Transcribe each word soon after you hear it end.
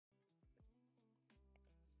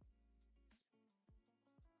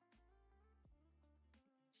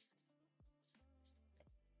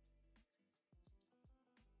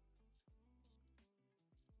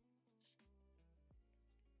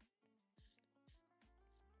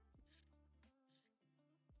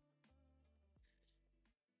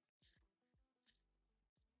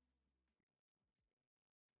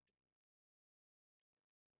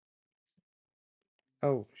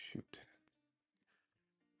Oh, shoot.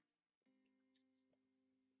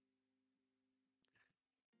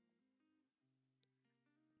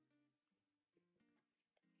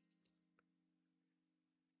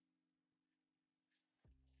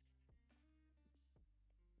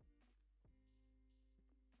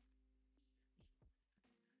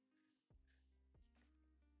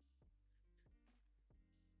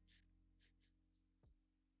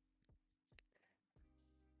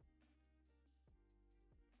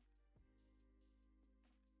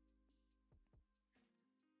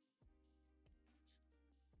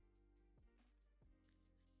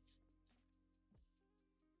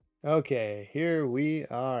 Okay, here we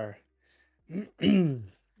are.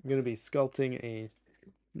 I'm gonna be sculpting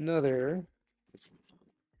another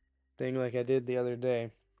thing like I did the other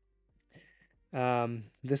day.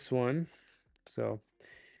 This one. So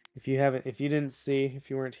if you didn't see,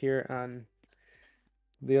 if you weren't here on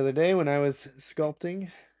the other day when I was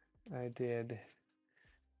sculpting, I did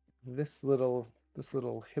this little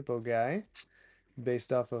hippo guy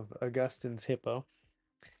based off of Augustine's hippo.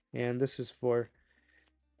 And this is for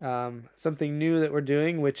something new that we're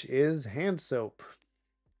doing, which is hand soap.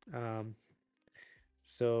 Um,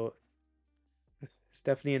 so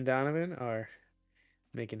Stephanie and Donovan are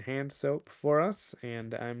making hand soap for us,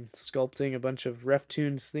 and I'm sculpting a bunch of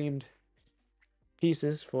RefToons themed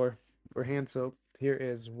pieces for hand soap. Here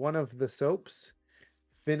is one of the soaps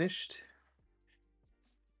finished,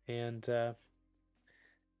 and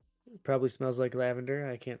probably smells like lavender.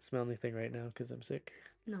 I can't smell anything right now because I'm sick.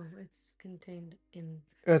 No, it's contained in...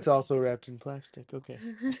 It's also wrapped in plastic. Okay.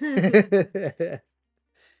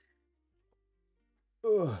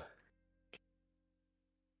 Ugh.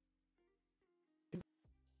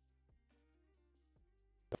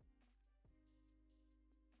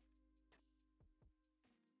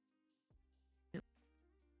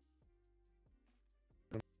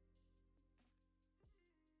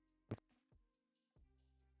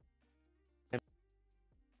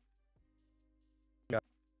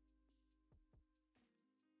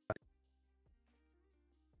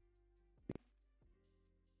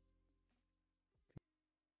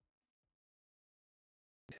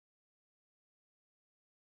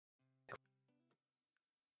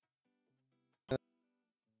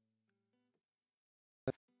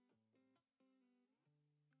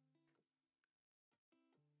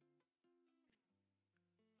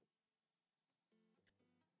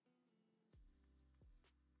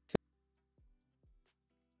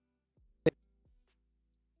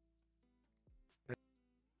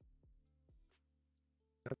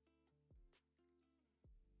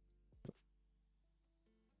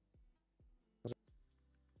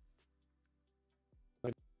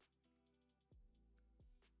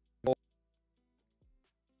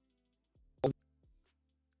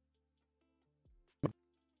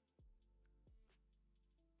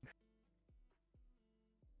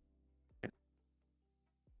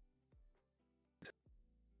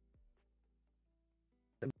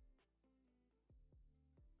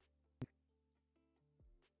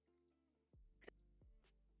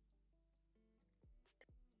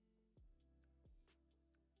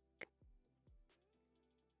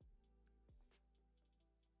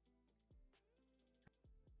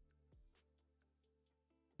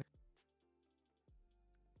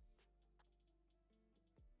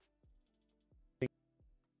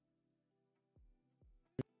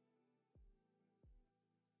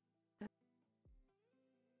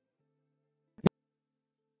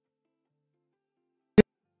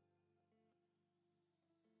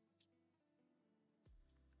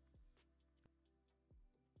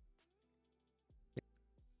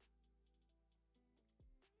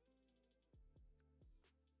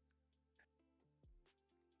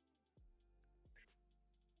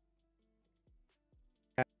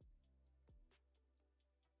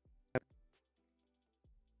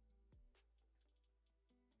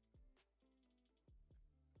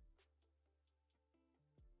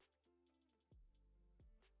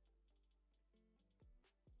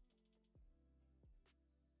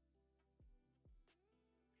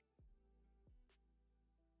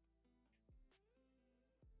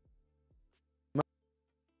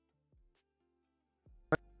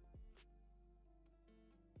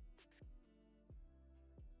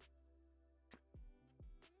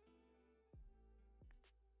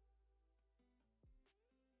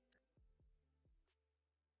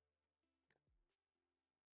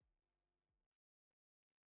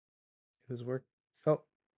 It was work. Oh,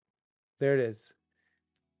 there it is.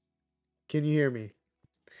 Can you hear me?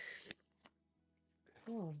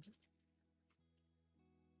 Oh.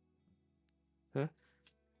 Huh?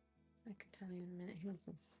 I could tell you in a minute. Here's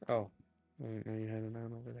this. Oh, I didn't know you had it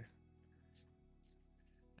on over there.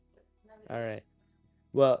 All right.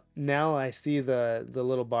 Well, now I see the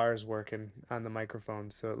little bars working on the microphone,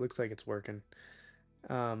 so it looks like it's working.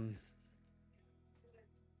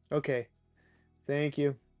 Okay. Thank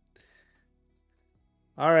you.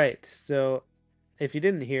 All right. So, if you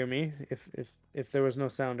didn't hear me, if there was no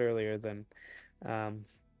sound earlier, then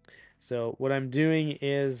so what I'm doing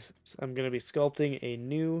is I'm going to be sculpting a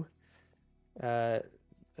new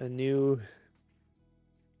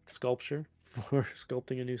sculpture for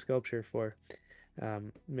sculpting a new sculpture for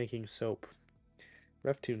making soap,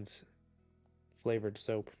 RefToons flavored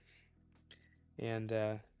soap. And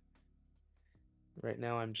right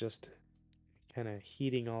now I'm just kind of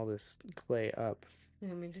heating all this clay up. You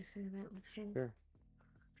want me to say that with some? Sure,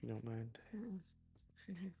 if you don't mind.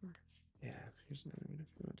 Here's Yeah, here's another one if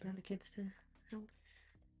you want. Do you want the kids to help?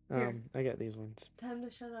 I got these ones. Time to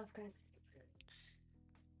shut off, guys.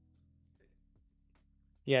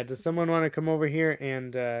 Yeah, does someone want to come over here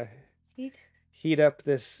and heat up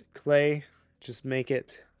this clay? Just make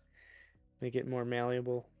it more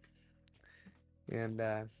malleable. And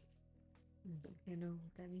I don't know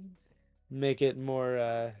what that means. make it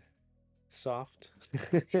more soft.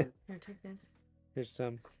 Here, take this. Here's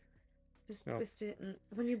some. Just twist it, and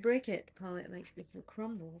when you break it, Paul, it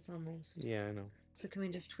crumbles almost. Yeah, I know. So can we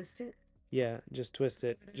just twist it? Yeah, just twist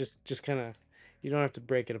it. Just kind of. You don't have to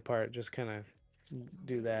break it apart. Just kind of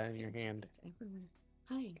do that in your hand. It's everywhere.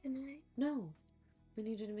 Hi. Can I? No. We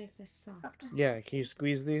need you to make this soft. Yeah, can you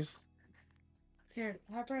squeeze these? Here,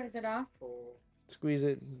 Harper, is it off? Squeeze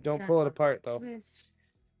it. Don't pull it apart though.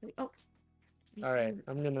 Oh. All right,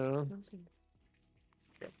 I'm gonna.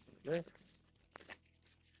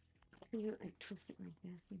 You twist it like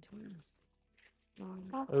this into it.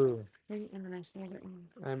 Oh. And then I fold it in.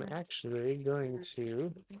 I'm actually going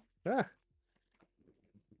to. Ah.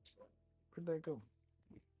 Where'd that go?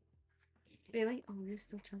 Bailey? Oh, you're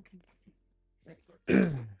still chunking.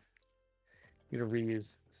 I'm gonna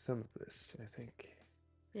reuse some of this, I think.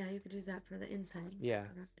 Yeah, you could use that for the inside. Yeah.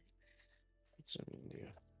 That's what I'm gonna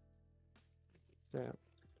do. So,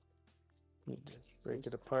 need to break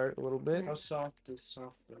it apart a little bit. How soft is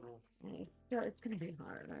soft? It's gonna be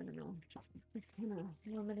hard. I don't know. Just kind of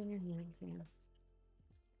warm it in your hands. Yeah.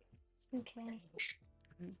 Okay.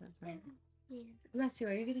 Yeah. Bless you.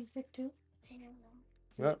 Are you getting sick too? I don't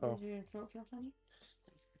know. Uh-oh. Does your throat feel funny?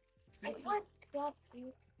 I want to drop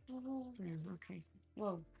you. Yeah, okay.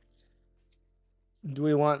 Whoa. Do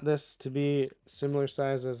we want this to be similar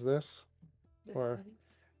size as this? This Or funny?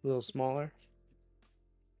 a little smaller?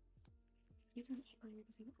 You don't eat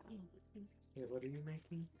Wait, what are you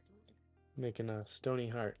making? Making a stony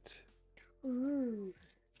heart. Ooh.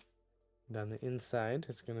 And on the inside,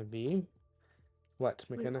 it's gonna be what,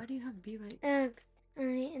 Wait, McKenna? why do you have B right? On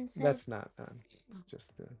the inside. That's not on. It's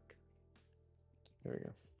just the. There we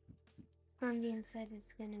go. On the inside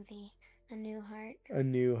is gonna be a new heart. A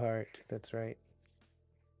new heart. That's right.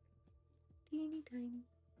 Teeny tiny,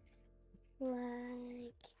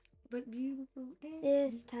 Like but beautiful.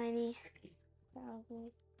 this tiny.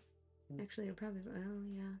 Probably. Actually, you're probably. Well,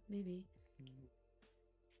 yeah, maybe.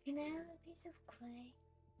 Can I have a piece of clay?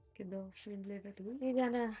 You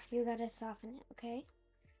gotta soften it, okay?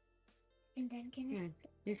 And then can Here,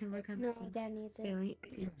 you can work on No, this one. Dad needs it. Bailey,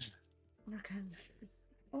 work on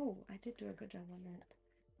this. Oh, I did do a good job on that.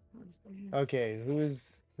 That one's brilliant. Okay,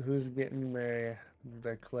 who's getting the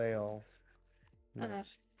clay all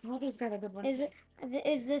mixed? Mother's got a good one.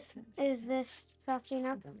 Is this soft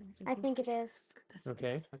enough? I think it is. That's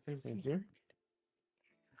Okay, I think thank you.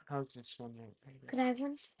 how's this one? Could I have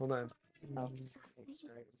one? Hold on.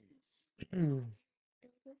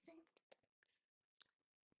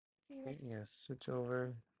 Okay, yeah, switch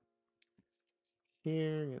over.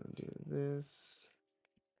 Here, gonna do this.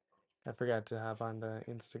 I forgot to hop onto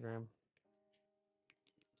Instagram.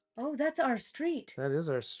 Oh, that's our street. That is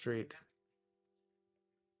our street.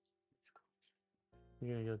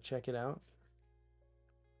 You gonna go check it out?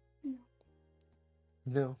 No.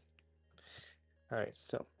 No. All right,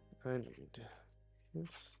 so I need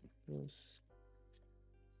this.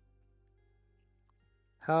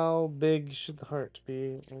 How big should the heart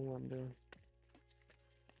be? I wonder.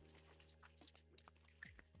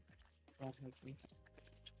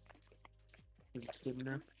 It's good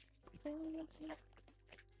enough.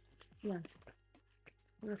 Yeah.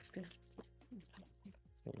 Looks good.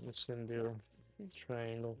 So I'm just gonna do a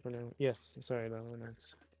triangle for now. Yes, sorry, that one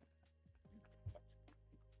is.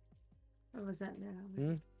 What was that now?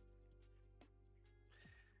 Hmm?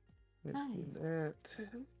 Let's Hi. do that.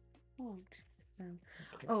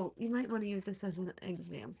 Oh, you might want to use this as an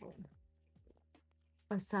example.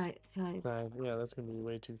 Or side. Yeah, that's gonna be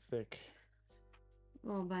way too thick.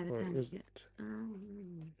 Well, by the Or time is you get, it?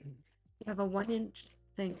 you have a 1-inch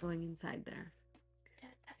thing going inside there,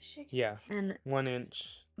 That should. Yeah, and 1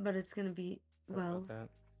 inch. but it's gonna be How well. about that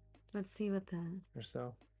Let's see what the or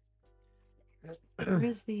so.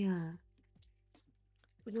 where's the your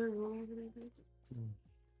ruler?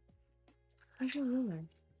 Where's your ruler?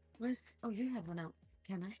 Where's you had one out?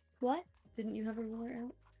 Can I? What? Didn't you have a ruler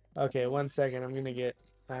out? Okay, 1 second. I'm gonna get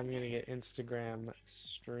Instagram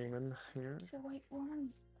streaming here. It's a white one.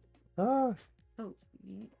 Ah, Oh,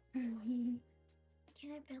 Can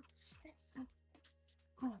I build this?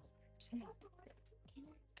 oh. Can I?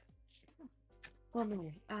 Well,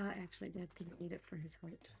 no. Actually, Dad's gonna eat it for his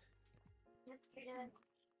heart.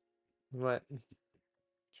 what? Did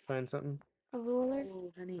you find something? A ruler.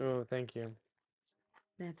 Oh, honey, Oh, thank you.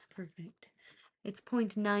 that's perfect. It's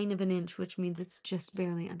 0.9 of an inch, which means it's just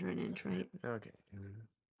barely under an inch, right? Okay.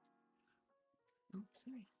 Oh,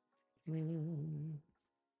 sorry.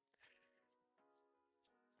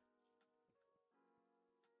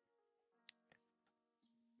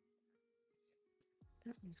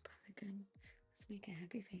 That was probably good. Let's make a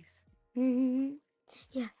happy face.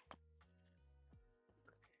 Yeah.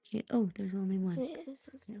 Oh, there's only one. This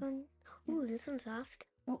one. Ooh, this one's soft.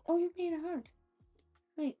 Oh, you made it hard.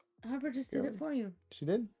 Wait, Harper just did it for you. She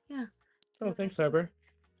did? Yeah. Oh, thanks, Harper.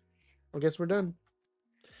 I guess we're done.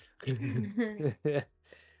 Just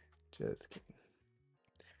kidding.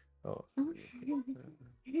 Oh.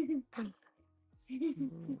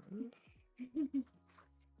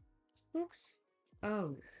 Oops.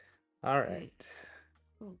 Oh. All right.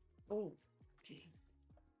 Oh. Gee.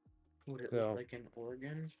 Would it So- look like an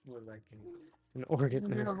organ? Or like An organ.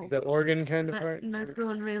 No. The organ kind of part. Not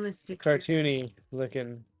going realistic. Cartoony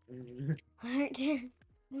looking. an? Heart.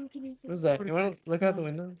 What's that? You want to look out the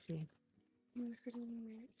window and see what's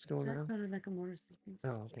going That on? sounded like a motorcycle.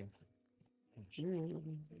 Oh, okay.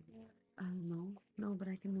 No, but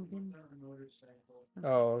I can move in.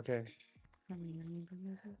 Oh, okay. Probably your neighbor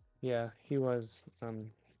maybe. Yeah, he was on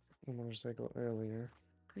a motorcycle earlier.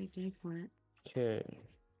 Great day for it. Okay.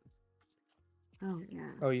 Oh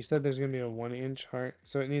yeah. Oh, you said there's gonna be a 1 inch heart,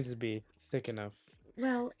 so it needs to be thick enough.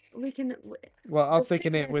 Well, we can. Well, I'll the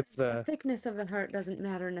thicken it thickness- with the the. thickness of the heart doesn't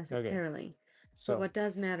matter necessarily. So But what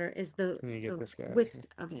does matter is the, Let me get the this guy out of width here.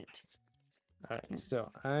 of it. All right.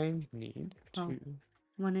 So I need Oh. to.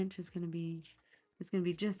 1 inch is gonna be. It's gonna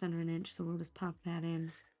be just under an inch, so we'll just pop that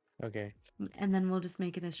in, Okay. and then we'll just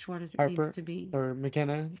make it as short as it Harper, needs to be. Or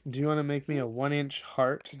McKenna, do you want to make me a 1 inch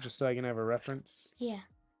heart just so I can have a reference? Yeah.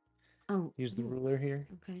 Oh. Use the ruler here.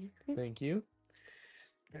 Okay. Thank you.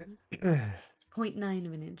 0.9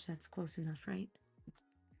 of an inch. That's close enough, right?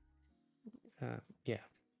 Yeah.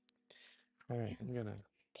 All right. I'm gonna.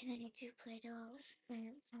 Can I do Play-Doh? I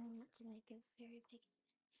want to make it very big.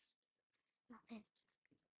 It's nothing.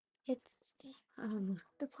 It's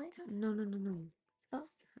the Play-Doh. No. Oh.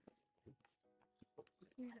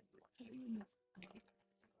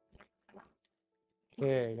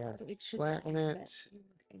 Okay. Got it. It should Flatten be, but- it.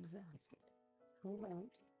 Exactly. Hold on.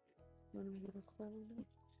 Want to get a close on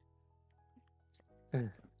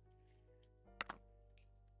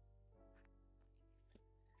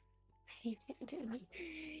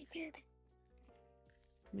Very good.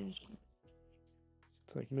 it?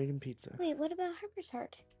 It's like making pizza. Wait, what about Harper's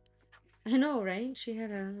heart? I know, right? She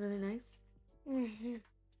had a really nice.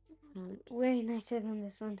 Way nicer than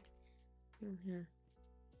this one. Oh, here.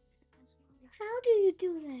 How do you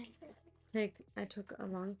do that? I took a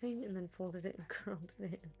long thing and then folded it and curled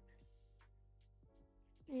it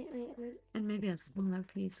in. Wait. And maybe a smaller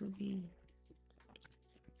piece would be.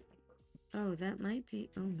 Oh, that might be.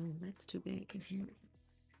 Oh no, that's too big, isn't it?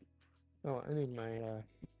 Oh, I need my.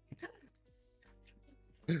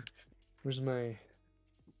 Where's my?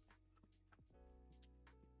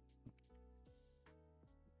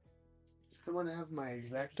 Someone have my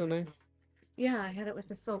X-Acto knife? Yeah, I had it with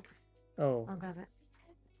the soap. Oh. I'll grab it.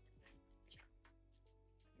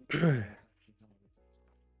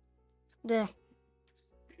 There.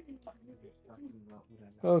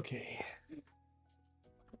 Okay.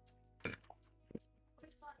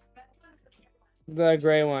 The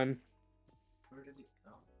gray one. Where did it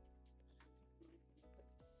go?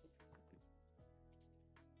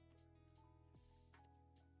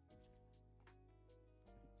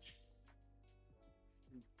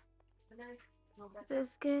 This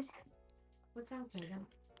is good. What's out there?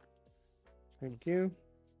 Thank you.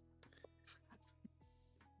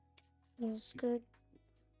 This is good.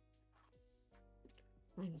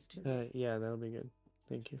 Mine's too. Yeah, that'll be good.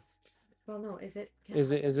 Thank you. Well, no, is it?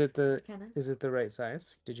 Is it the Can I? is it the right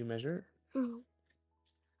size? Did you measure it? Oh.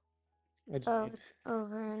 I just Oh, need, it's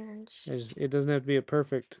over an inch. it doesn't have to be a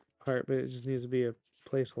perfect heart, but it just needs to be a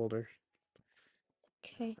placeholder.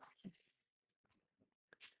 Okay.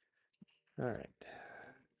 All right.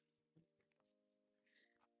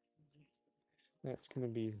 That's gonna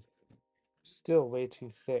be still way too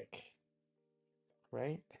thick,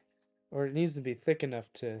 right? Or it needs to be thick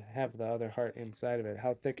enough to have the other heart inside of it.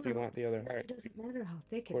 How thick do you Well, want the other It heart? doesn't matter how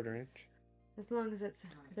thick it Quarter is, inch. as long as it's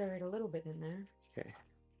buried a little bit in there. Okay.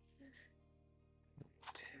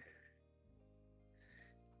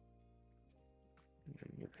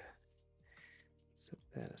 I'm gonna set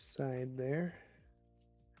that aside there.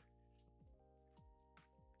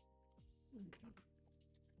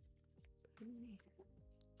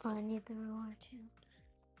 Oh, I need the ruler too.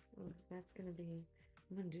 Oh, that's gonna be.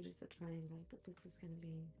 I'm gonna do just a triangle, but this is gonna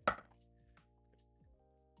be.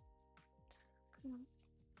 Come on.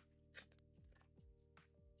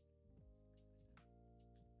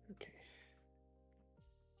 Okay.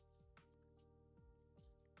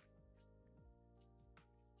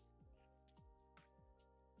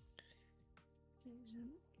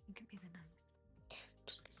 It could be the number.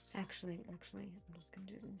 Actually, I'm just gonna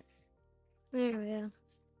do this. There we go.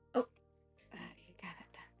 Oh, you got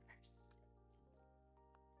it done first.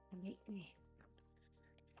 Me.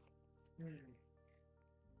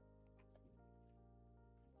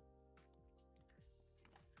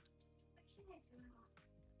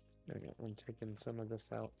 Okay, I'm taking some of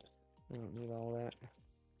this out. I don't need all that.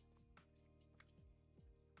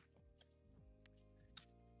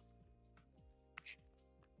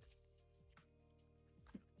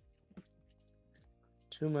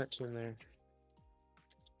 Too much in there.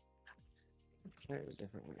 Try it a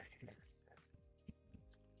different way.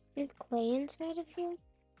 Is clay inside of here?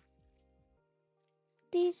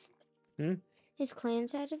 These? Hmm? Is clay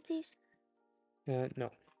inside of these?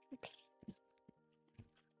 No. Okay.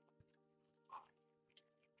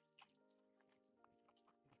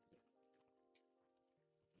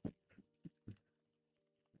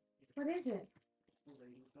 What is it?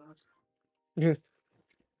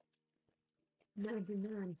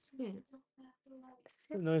 99 cents.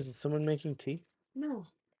 What noise? Is someone making tea? No,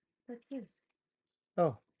 that's this.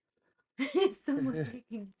 Oh. Someone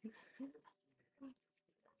making.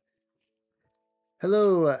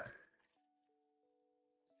 Hello.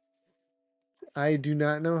 I do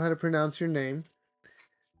not know how to pronounce your name.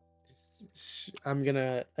 I'm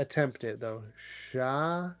gonna attempt it though.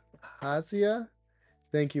 Shahazia.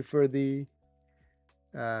 Thank you for the.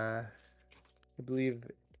 I believe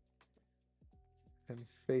on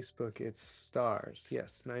Facebook it's stars.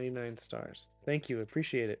 Yes, 99 stars. Thank you.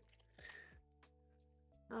 Appreciate it.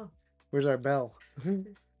 Oh. Where's our bell?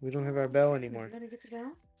 We don't have our bell anymore. You gonna get the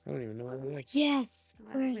bell? I don't even know where it is. Yes.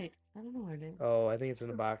 Where's Wait, I don't know where it is. Oh, I think it's in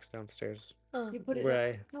the box downstairs. Oh. You put it.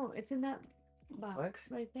 Where No, it's in that box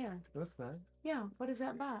right there. No, it's not. Yeah. What is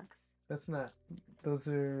that box? That's not. Those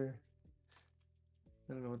are.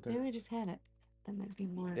 I don't know what Maybe they're. we just had it. That might be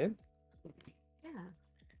more. Did? Yeah.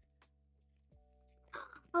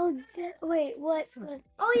 Oh, wait, what?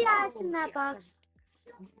 Oh, yeah, it's in that box.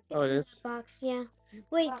 Oh, it is. Box, yeah.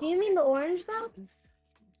 Wait, do you mean the orange box?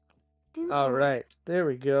 All right, there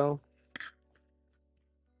we go.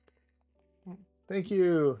 Thank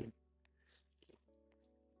you.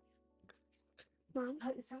 Mom?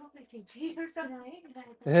 Is someone making tea or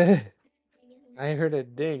something? I heard a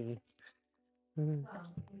ding.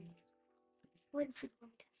 What's the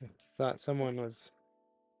I thought someone was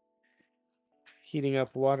heating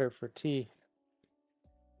up water for tea.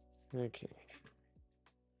 Okay.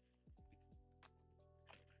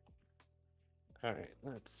 All right,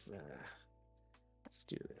 let's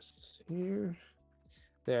do this here.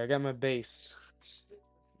 There, I got my base.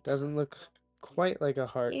 Doesn't look quite like a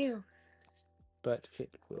heart, Ew. but it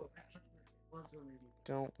will.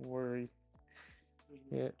 Don't worry.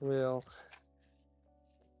 It will.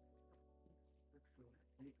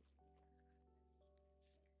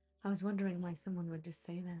 I was wondering why someone would just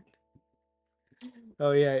say that.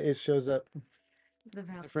 Oh yeah, it shows up The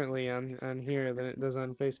value. differently on here than it does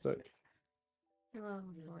on Facebook. Oh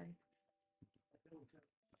boy.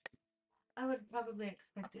 I would probably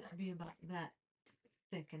expect it to be about that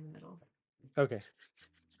thick in the middle. Okay.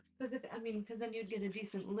 Because then you'd get a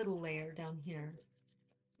decent little layer down here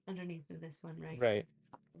underneath of this one, right? Right.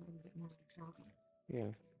 A little bit more on top.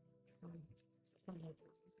 Yeah. So,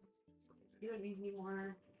 you don't need any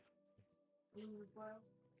more foil?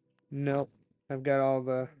 Nope. I've got all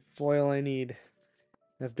the foil I need.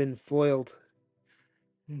 I've been foiled.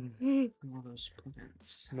 All those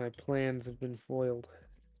plants. My plans have been foiled.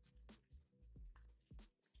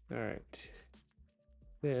 All right.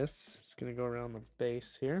 This is going to go around the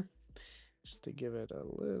base here. just to give it a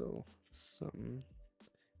little something.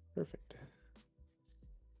 Perfect.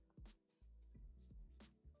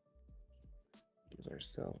 Give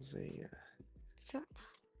ourselves a. So,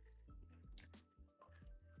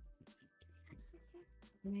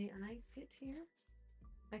 May I sit here?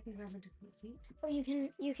 I can grab a different seat. or you can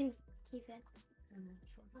keep it.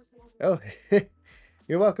 Oh,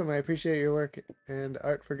 you're welcome. I appreciate your work and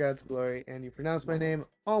art for God's glory. And you pronounced my name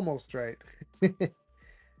almost right.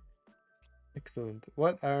 Excellent.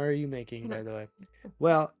 What are you making, by the way?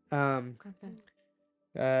 Well, Grab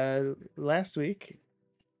that. last week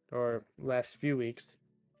or last few weeks,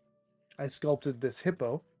 I sculpted this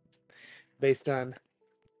hippo based on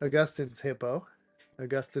Augustine's hippo,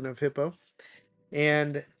 Augustine of Hippo,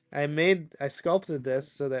 and I sculpted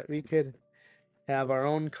this so that we could have our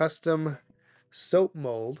own custom soap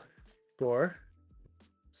mold for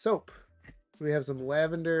soap. We have some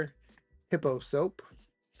lavender hippo soap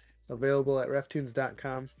available at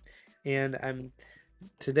reftoons.com, and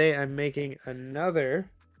today I'm making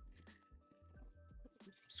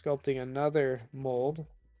sculpting another mold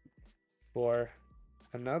for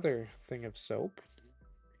another thing of soap,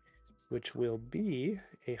 which will be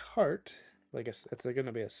a heart, it's going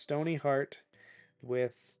to be a stony heart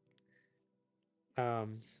with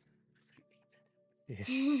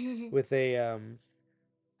with a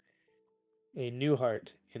new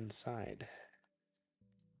heart inside.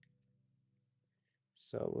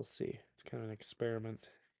 So we'll see. It's kind of an experiment.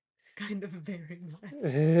 Kind of very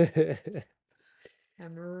much.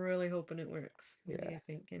 I'm really hoping it works. What do Yeah. you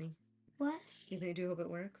think, Kenny? What? You think do you hope it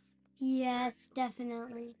works? Yes,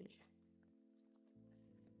 definitely.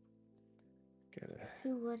 Gotta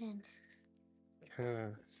Who wouldn't? kind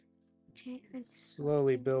of Try and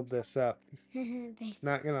slowly sculpting build this up. It's Based-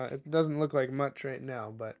 not gonna. It doesn't look like much right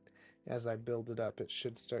now, but as I build it up, it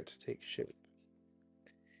should start to take shape.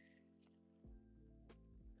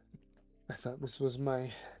 I thought this was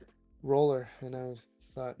my roller, and I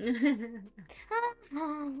thought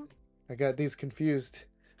I got these confused.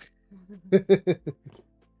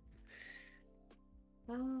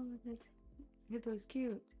 Oh, that's hippo's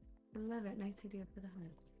cute. I love it. Nice idea for the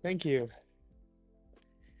heart. Thank you.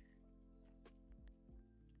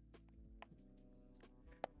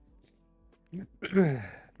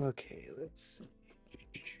 Okay, let's see.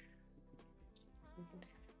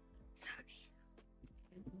 Sorry.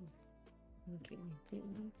 Okay.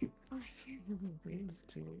 Let's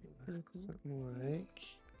do something like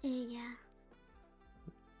Yeah.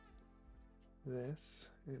 this,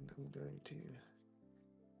 and I'm going to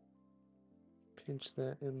pinch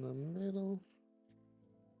that in the middle.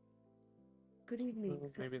 Good evening. Oh,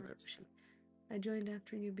 says maybe Mark. that's. I joined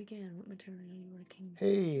after you began. What material are you working?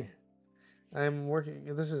 Hey, I'm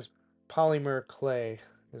working. This is Polymer Clay,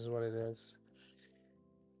 is what it is,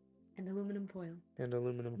 And aluminum foil. and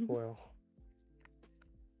aluminum foil.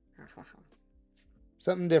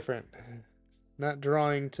 Something different. Not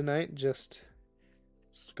drawing tonight, just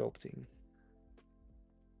sculpting.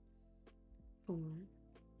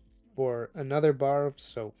 For another bar of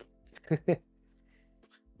soap.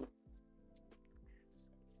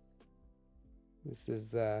 This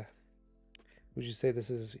is, would you say this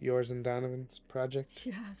is yours and Donovan's project?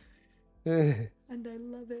 Yes. Stephanie And I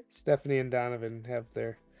love it. and Donovan have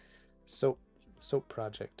their soap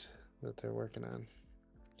project that they're working on.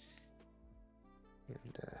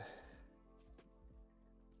 And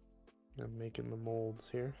I'm making the molds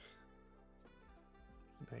here.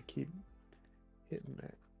 And I keep hitting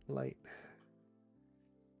that light.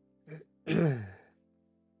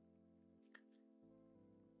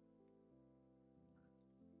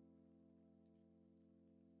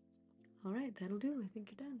 All right, that'll do. I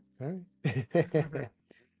think you're done. All right. I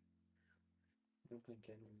don't think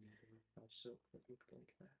anyone knew how soap would look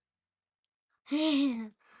like that.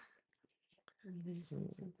 I'm gonna say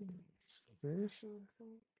something. This.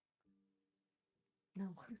 No.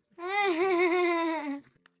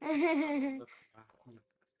 Look,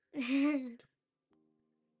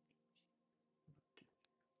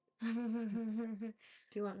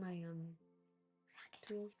 Do you want my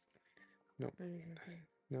tools? No. Or is it okay?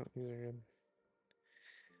 No, these are good.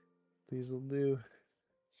 These will do.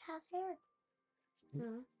 How's hair?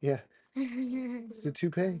 No. Yeah. It's a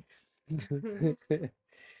toupee.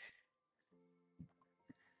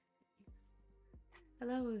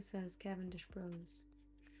 Hello, says Cavendish Bros.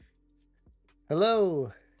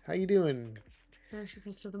 Hello. How you doing? No, she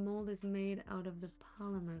says, so the mold is made out of the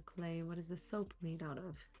polymer clay. What is the soap made out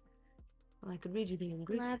of? Well, I could read you the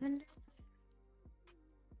ingredients.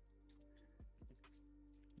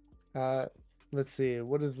 Lavender. Let's see.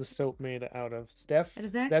 What is the soap made out of? Steph? It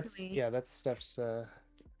is That's actually Steph's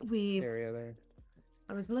area there.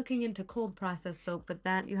 I was looking into cold process soap, but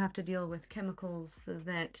that you have to deal with chemicals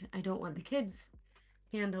that I don't want the kids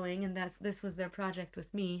handling, and this was their project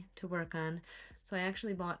with me to work on. So I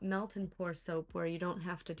actually bought melt and pour soap where you don't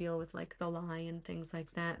have to deal with like the lye and things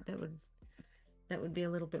like that. That would be a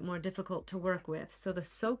little bit more difficult to work with. So the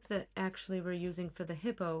soap that actually we're using for the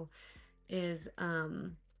hippo is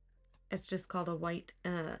it's just called a white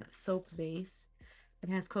soap base. It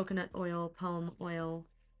has coconut oil, palm oil,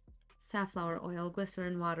 safflower oil,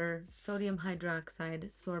 glycerin, water, sodium hydroxide,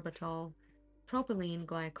 sorbitol, propylene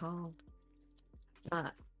glycol,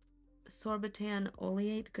 sorbitan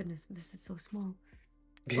oleate. Goodness, this is so small.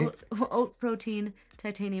 Oat protein,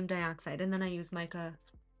 titanium dioxide, and then I use mica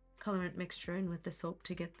colorant mixture in with the soap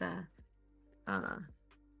to get the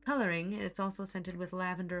coloring. It's also scented with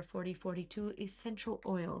lavender 4042 essential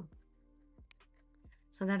oil.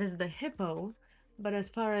 So that is the hippo. But as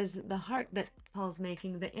far as the heart that Paul's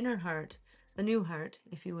making, the inner heart, the new heart,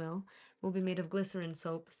 if you will be made of glycerin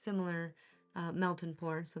soap, similar melt and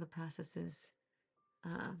pour. So the process is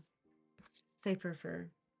safer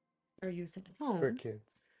for use at home. For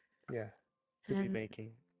kids. Yeah. To be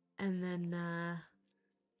making. And then,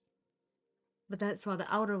 but so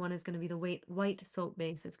the outer one is going to be the white soap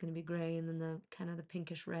base. It's going to be gray, and then the kind of the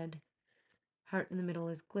pinkish red heart in the middle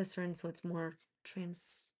is glycerin, so it's more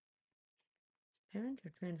transparent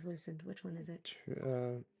or translucent. Which one is it?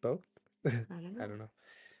 Both. I don't know. I don't know.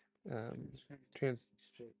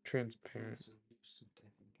 Transparent.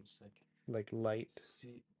 Like light.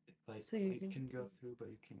 See, So you light can go through, but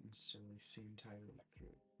you can't necessarily see entirely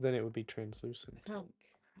through. Then it would be translucent.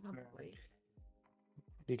 Probably.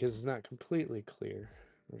 Because it's not completely clear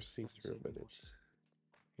or see-through, but it's,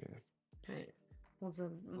 yeah. Right. Well, it's a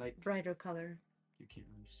brighter color. You can't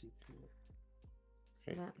really see through it.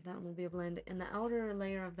 So that will be a blend. And the outer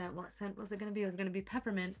layer of that, what scent was it going to be? It was going to be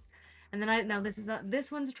peppermint. And then now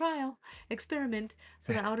this one's a trial experiment.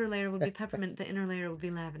 So the outer layer would be peppermint. The inner layer would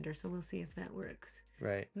be lavender. So we'll see if that works.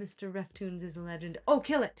 Right. Mr. RefToons is a legend. Oh,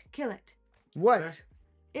 kill it. What?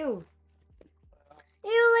 Ew.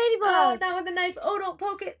 Ew, ladybug. Oh, not with the knife. Oh, don't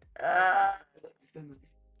poke it.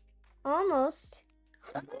 Almost.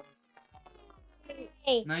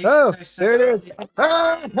 Hey. Oh, there it is.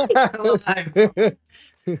 Dad,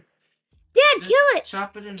 kill it.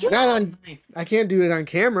 Chop it in Not on. I can't do it on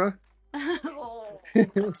camera.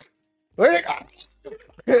 Where'd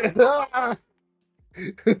it go?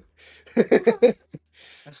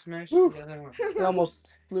 I smashed the other one. It almost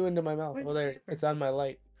flew into my mouth. Where's Oh, the there. paper? It's on my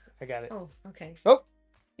light. I got it. Oh, okay. Oh.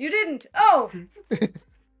 You didn't. Oh.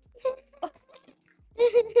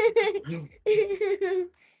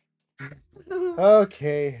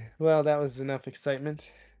 Okay. Well, that was enough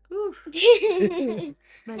excitement. Oof.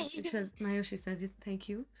 Mayoshi says, thank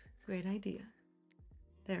you. Great idea.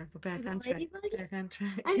 There, we're back on track. Back on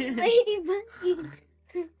track. I'm ladybug.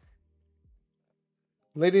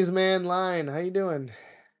 Ladies man line, how you doing?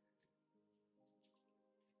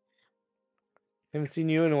 Haven't seen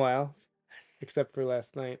you in a while, except for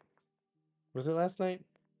last night. Was it last night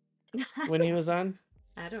when he was on?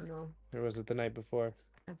 I don't know. Or was it the night before?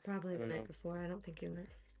 Probably the night before. I don't think you were.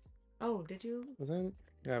 Oh, did you? Was I?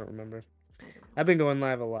 I don't remember. I don't know. I've been going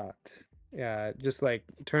live a lot. Yeah, just like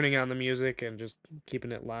turning on the music and just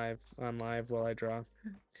keeping it on live while I draw.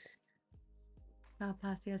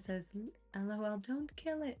 Salpacia says, LOL, don't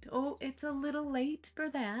kill it. Oh, it's a little late for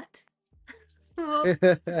that. Oh.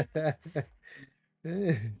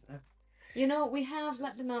 You know, we have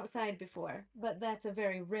let them outside before, but that's a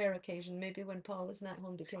very rare occasion. Maybe when Paul is not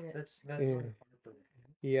home to kill it. That's Yeah. Harper.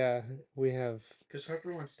 Yeah, we have. Because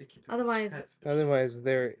Harper wants to keep it. Otherwise,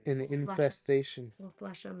 they're an infestation. We'll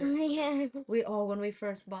flush them. Yeah. When we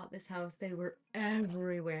first bought this house, they were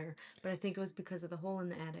everywhere. But I think it was because of the hole in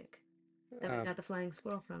the attic that we got the flying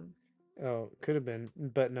squirrel from. Oh, could have been,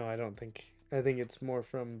 but no, I don't think. I think it's more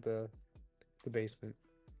from the basement.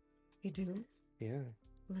 You do? Yeah.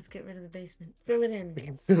 Let's get rid of the basement. Fill it in. We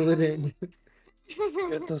can fill it in.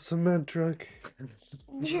 Get the cement truck.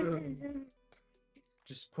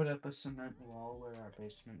 Just put up a cement wall where our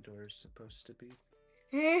basement door is supposed to be.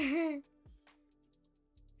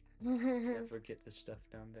 Never get the stuff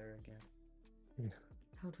down there again.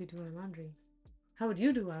 How'd we do our laundry? How would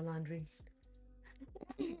you do our laundry?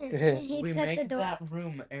 He We put make the door. that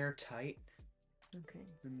room airtight. Okay.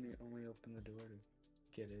 Then you only open the door to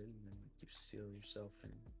get in, and then you seal yourself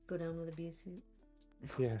in. Go down with a bee suit.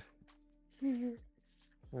 Yeah.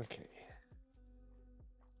 Okay.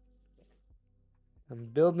 I'm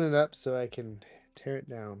building it up so I can tear it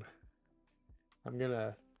down. I'm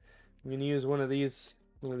gonna use one of these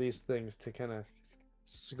things to kind of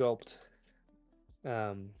sculpt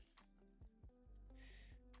like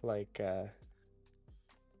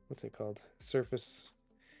what's it called? Surface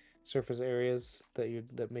areas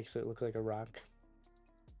that makes it look like a rock,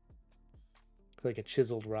 like a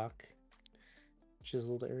chiseled rock,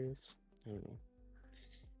 chiseled areas. I don't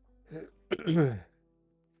know.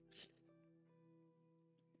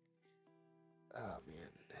 Oh man.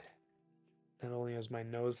 Not only is my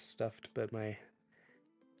nose stuffed, but my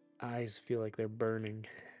eyes feel like they're burning.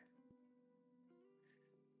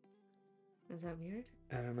 Is that weird?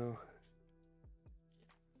 I don't know.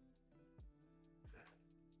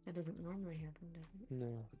 That doesn't normally happen, does it?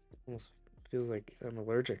 No. Almost feels like I'm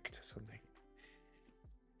allergic to something.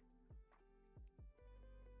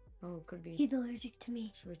 Oh, it could be. He's allergic to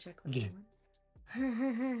me. Should we check the Yeah.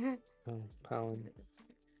 ones? Oh, pollen.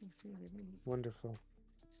 Let's see what it is. Wonderful.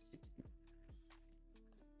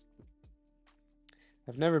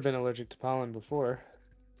 I've never been allergic to pollen before.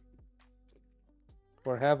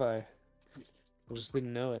 Or have I? I just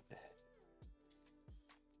didn't know it.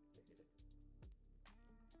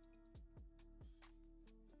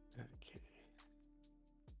 Okay.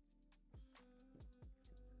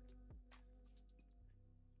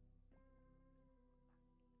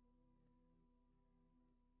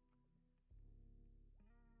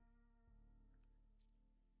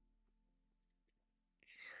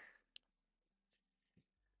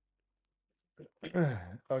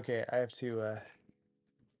 Okay, I have to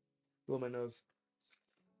blow my nose.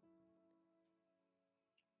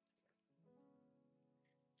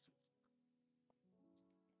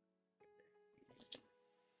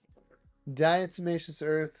 Diatomaceous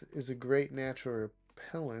earth is a great natural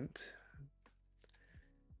repellent.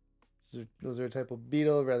 Those are a type of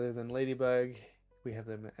beetle rather than ladybug. We have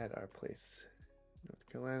them at our place, North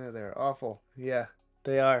Carolina. They're awful. Yeah,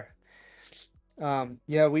 they are.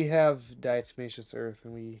 Yeah, we have diatomaceous earth,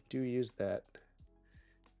 and we do use that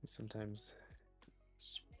sometimes.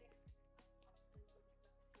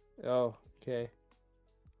 Oh, okay.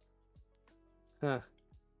 Huh.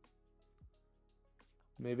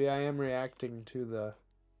 Maybe I am reacting to the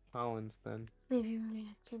pollens then. Maybe we're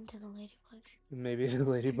reacting to the ladybugs. Maybe the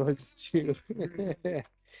ladybugs too.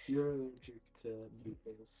 You're allergic to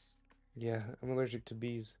beetles. Yeah, I'm allergic to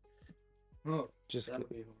bees. Oh, Just that would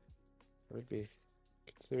be That would be,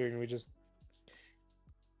 considering we just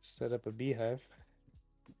set up a beehive.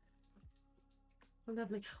 Oh,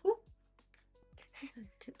 lovely. Oh, that's a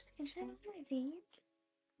tipsy. Is that my veins?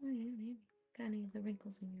 Oh, yeah, maybe. Kind of the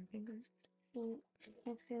wrinkles in your fingers. It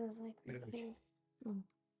feels like my vein. Oh.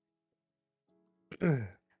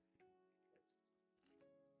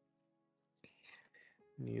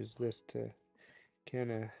 Use this to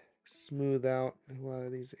kind of smooth out a lot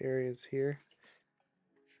of these areas here.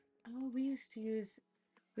 Oh, we have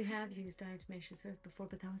used diatomaceous earth before,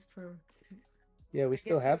 but that was for. Yeah, we I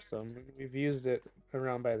still guess have some. We've used it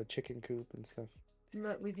around by the chicken coop and stuff.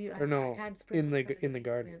 But we've used. Or no, I had in the sprinkled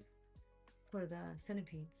garden. for the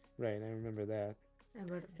centipedes. Right, I remember that.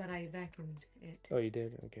 But I vacuumed it. Oh, you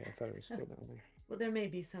did? Okay, I thought it was still down there. Well, there may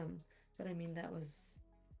be some, but I mean there's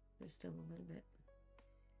still a little bit.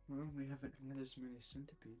 Well, we haven't had as many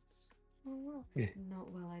centipedes. Oh, well. No,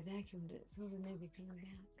 well, I vacuumed it, so they may be coming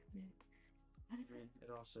back. Yeah. What I is mean, it?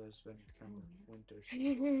 it also has been kind of Oh, winter.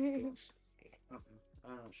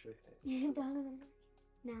 I'm not sure.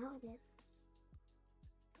 Now it is.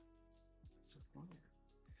 It's a fire.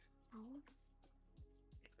 Oh.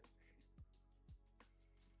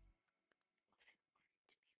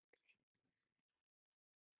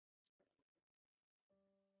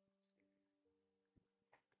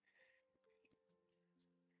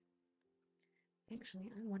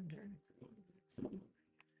 Actually, I wonder.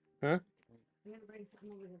 Huh? I'm gonna bring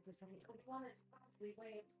something over here for a second. I want it possibly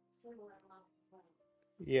weigh similar amount as well.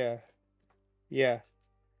 Yeah. Yeah.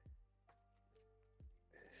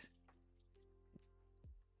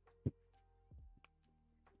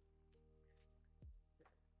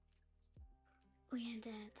 Oh yeah,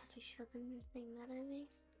 Dad, did you show them the thing that I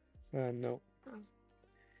made? No. Oh.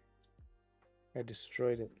 I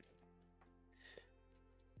destroyed it.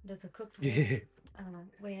 Does a cooked weight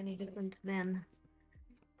weigh any different than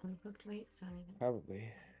uncooked weight? Sorry.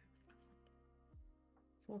 Probably.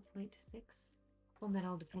 4.6. Well, that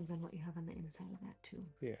all depends on what you have on the inside of that too.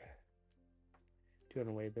 Yeah. Do you want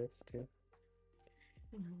to weigh this too?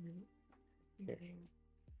 Hang on a minute. Here.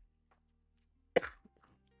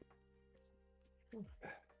 Oh,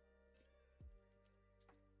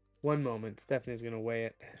 1 moment. Stephanie's gonna weigh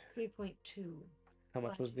it. 3.2. How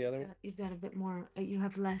much was the other one? You've got a bit more. You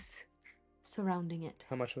have less surrounding it.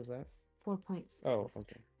 How much was that? 4.6. Oh,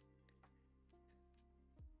 okay.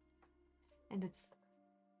 And it's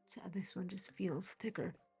So this one just feels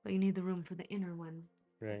thicker, but you need the room for the inner one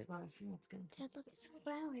Right. as well. So that's gonna Dad, look, it's a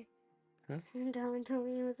flower. Huh? And Darwin told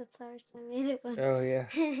me it was a flower, so I made it one. Oh, yeah.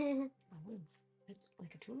 Oh, it's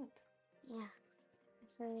like a tulip. Yeah.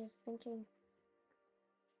 That's what I was thinking.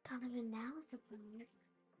 Donovan, now it's a flower.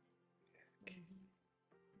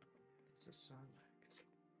 It's a song.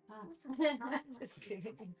 Just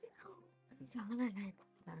kidding. Donovan,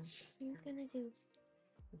 what are you gonna do?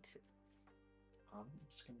 I'm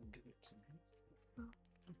just gonna give it to me.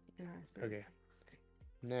 There are some Okay.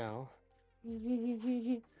 Now,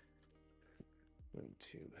 1,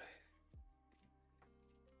 2.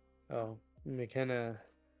 Oh, McKenna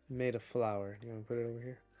made a flower. You want to put it over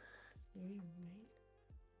here?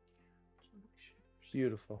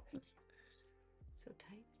 Beautiful. So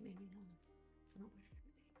tight, maybe What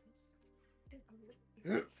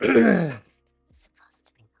It's supposed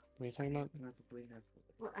to be. are you talking about? Probably have.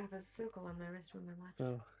 Well, I have a circle on my wrist when my watch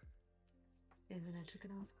Oh, is, and I took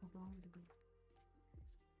it off a couple hours ago.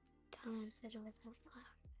 Donovan said it was a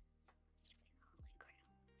flower. It's supposed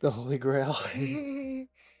the Holy Grail. to be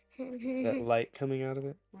the That Holy light coming out of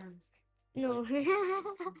it. Worms. No.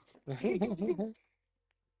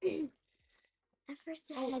 At first,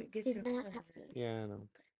 the Oh, head it gets did your not color. have the. Yeah, I know.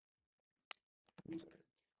 That's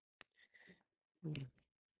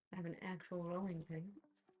I have an actual rolling thing.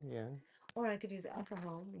 Yeah. Or I could use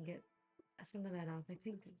alcohol and get some of that off. I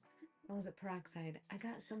think that was a peroxide. I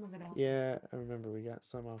got some of it off. Yeah, I remember we got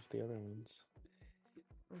some off the other ones.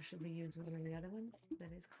 Or should we use one of the other ones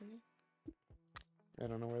that is clear? I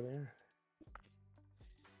don't know where they are.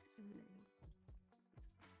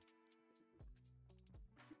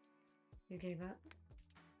 You gave up?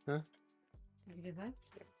 Huh? Did you give up?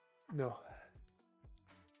 No.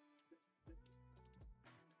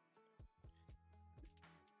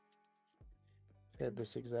 I've had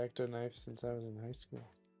this X-Acto knife since I was in high school.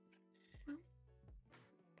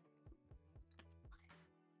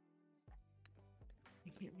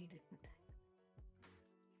 You can't read it. What time?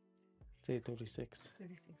 It's 8:36.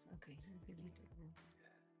 36. Okay. I can read it now.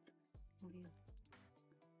 What do you?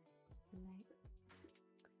 Good night.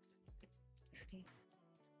 Okay.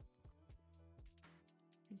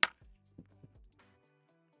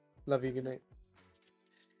 Love you. Good night.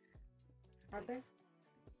 Harper?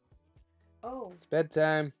 Oh, It's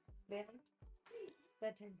bedtime. Ben?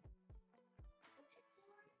 Bedtime.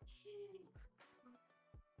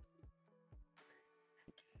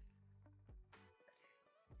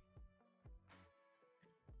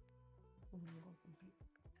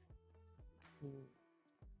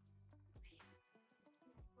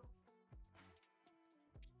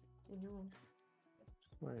 No.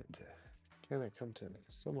 Wanted to kind of come to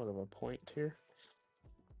somewhat of a point here.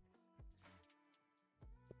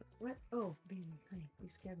 What? Oh, baby, hi. You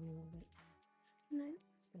scared me a little bit. No.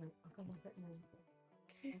 So I'll come up at 9.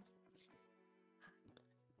 Okay.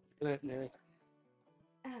 Good night, Mary.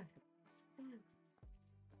 Ah.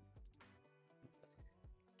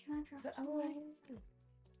 Can I drop But, some oh, lines?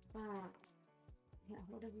 yeah,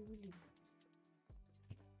 whatever you do.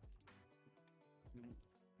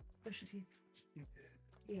 Brush your teeth.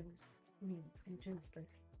 Ears. And toothbrush.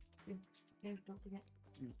 Yeah, don't forget.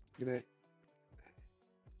 Good night.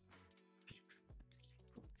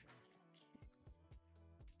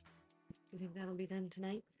 You think that'll be done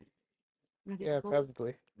tonight? Ready Yeah, to mold?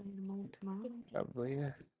 probably. Ready to mold tomorrow? Probably,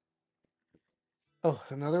 yeah. Oh,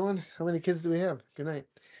 another one? How many kids do we have? Good night.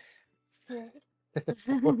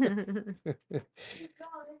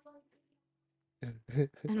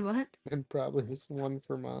 And what? And probably just one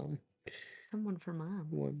for mom. Someone for mom.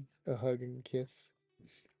 One, a hug and kiss.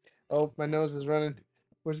 Oh, my nose is running.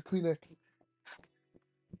 Where's the Kleenex?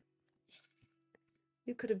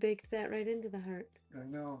 You could have baked that right into the heart. I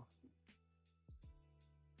know.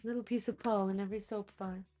 Little piece of Paul in every soap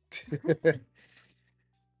bar.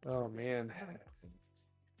 Oh, man.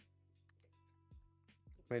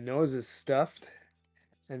 My nose is stuffed,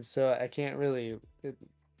 and so I can't really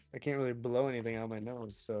blow anything out my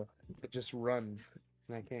nose, so it just runs,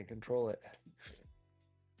 and I can't control it.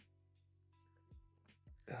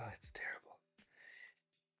 Oh, it's terrible.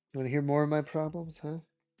 You want to hear more of my problems, huh?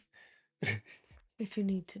 If you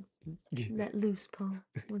need to let loose, Paul,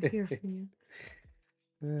 we're here for you.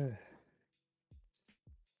 Okay.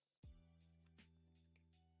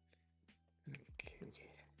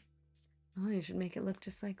 Oh, you should make it look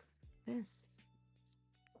just like this.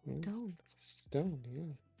 Stone. Stone,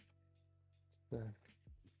 yeah.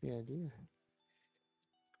 The idea.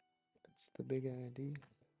 That's the big idea.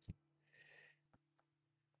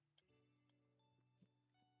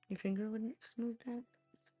 Your finger wouldn't smooth that?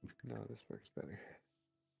 No, this works better.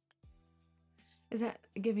 Is that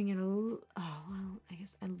giving it oh well, I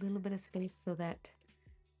guess a little bit of space so that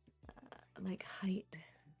like height.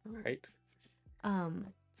 Height.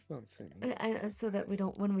 It's about the same. So that we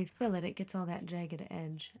don't, when we fill it, it gets all that jagged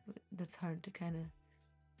edge. That's hard to kind of.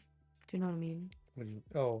 Do you know what I mean?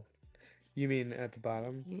 Oh, you mean at the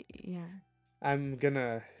bottom? Yeah. I'm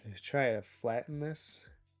gonna try to flatten this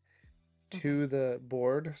to the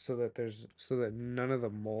board so that none of the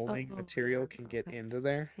molding material can get into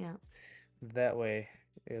there. Yeah. That way,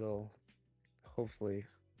 it'll hopefully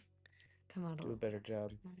come out do a better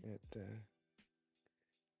job at that.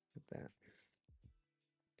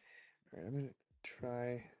 All right, I'm gonna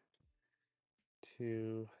try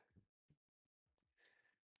to.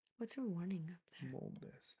 What's your warning up there? Mold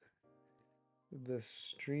this. The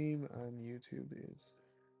stream on YouTube is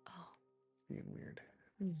being weird.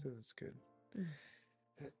 It says it's good.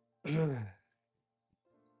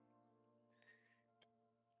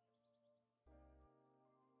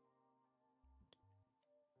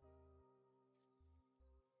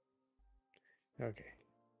 Okay.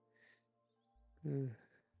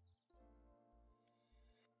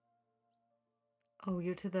 Oh,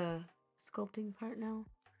 you're to the sculpting part now?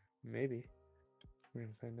 Maybe. We're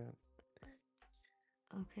gonna find out.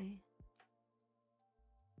 Okay.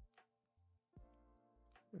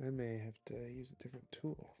 I may have to use a different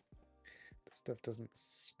tool. This stuff doesn't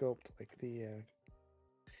sculpt like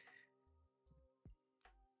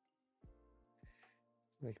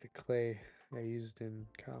the clay I used in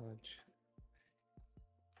college.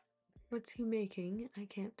 What's he making? I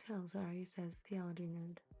can't tell. Sorry, says theology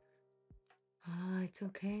nerd. Ah, it's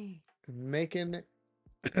okay. Making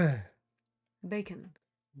Bacon.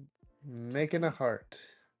 Making a heart.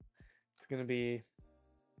 It's gonna be.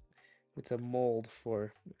 It's a mold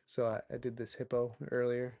for. So I did this hippo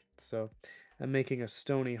earlier. So I'm making a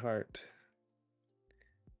stony heart.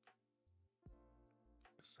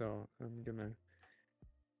 So I'm gonna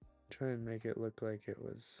try and make it look like it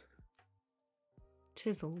was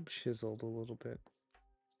chiseled a little bit.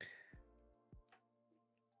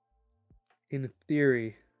 In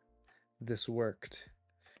theory, this worked.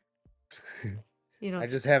 I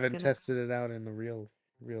just haven't tested it out in the real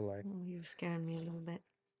life. Oh, you're scaring me a little bit.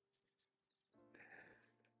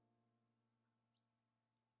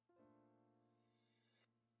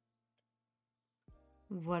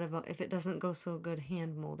 What about if it doesn't go so good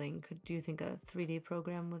hand molding? Do you think a 3D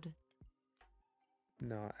program would?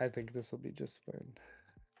 No, I think this will be just fine.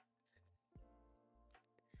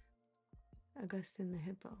 Augustine the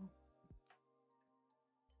hippo.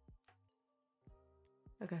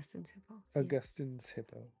 Augustine's hippo. Augustine's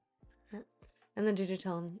hippo. Yep. And then did you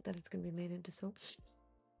tell him that it's going to be made into soap?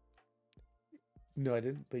 No, I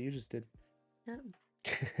didn't, but you just did. Yep.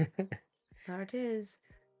 There it is.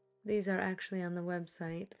 These are actually on the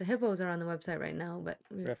website. The hippos are on the website right now, but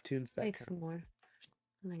we'll make some more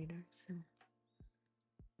later. So.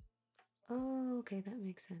 Oh, okay, that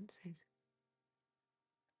makes sense.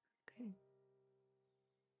 Okay.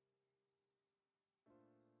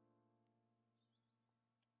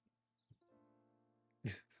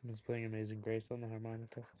 Someone's playing Amazing Grace on the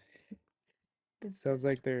harmonica. It sounds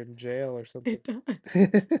like they're in jail or something. It does.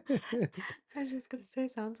 I was just gonna say,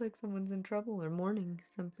 sounds like someone's in trouble or mourning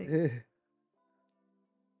something. It's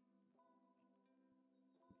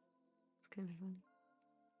kind of funny.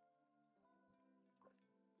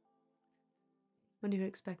 When do you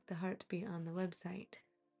expect the heart to be on the website?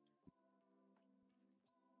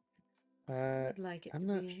 I'd like it. I'm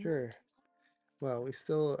not sure. Well, we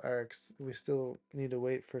still need to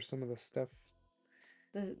wait for some of the stuff.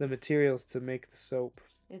 The materials to make the soap.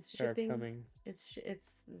 It's shipping. Are coming.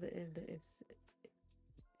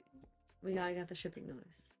 I got the shipping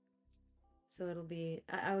notice, so it'll be.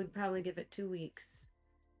 I would probably give it 2 weeks.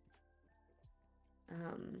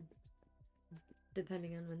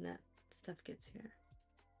 Depending on when that stuff gets here,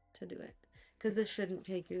 to do it, because this shouldn't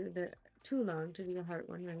take you too long to do the heart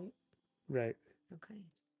one, right? Right. Okay.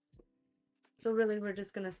 So really, we're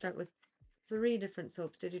just gonna start with 3 different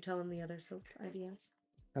soaps. Did you tell them the other soap idea?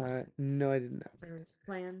 No, I didn't. Or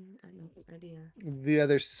plan idea. The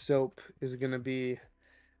other soap is gonna be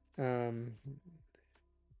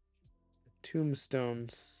tombstone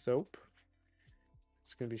soap.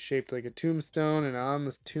 It's gonna be shaped like a tombstone, and on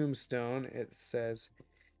the tombstone it says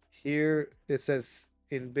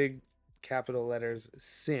in big capital letters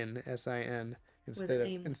sin, S-I-N,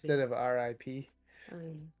 instead of R-I-P.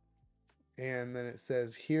 And then it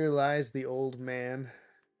says, "Here lies the old man,"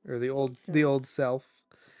 or the old self.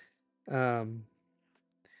 And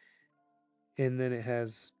then it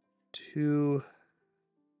has 2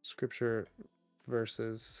 scripture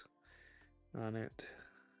verses on it.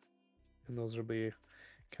 and those will be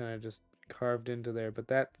kind of just carved into there. But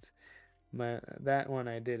that one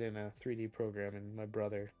I did in a 3D program, and my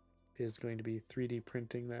brother is going to be 3D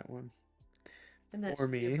printing that one And that for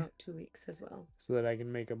should be me, about 2 weeks as well. so that I can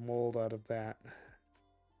make a mold out of that.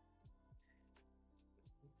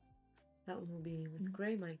 That one will be with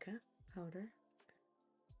gray mica powder.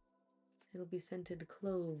 It'll be scented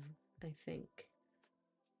clove, I think.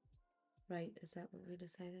 Right? Is that what we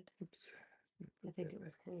decided? Oops. I think it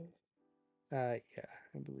was clove. Yeah,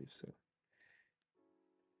 I believe so.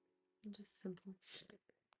 Just simple.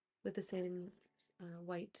 With the same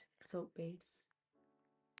white soap base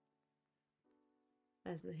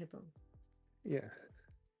as the hippo. Yeah.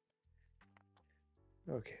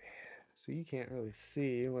 Okay. So you can't really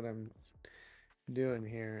see what I'm doing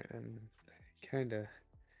here, and kind of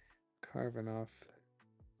carving off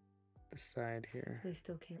the side here. They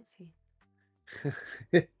still can't see.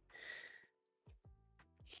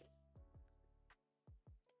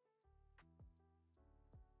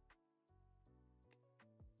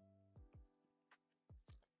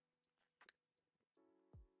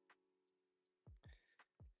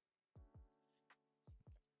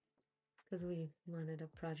 Because we wanted a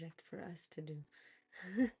project for us to do.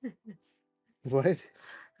 What?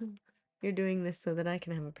 You're doing this so that I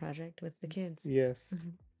can have a project with the kids. Yes.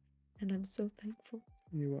 And I'm so thankful.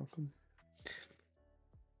 You're welcome.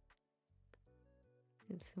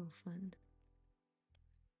 It's so fun.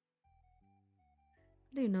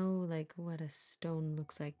 How do you know, like, what a stone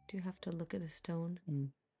looks like? Do you have to look at a stone?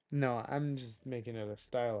 No, I'm just making it a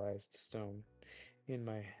stylized stone in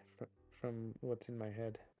my from what's in my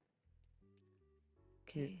head.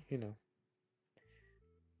 Okay. You know.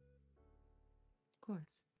 Of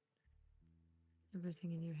course.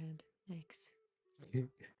 Everything in your head. Yikes. I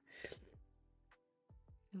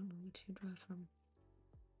don't know what you draw from.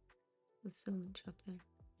 With so much up there.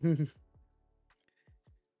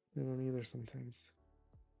 I don't either sometimes.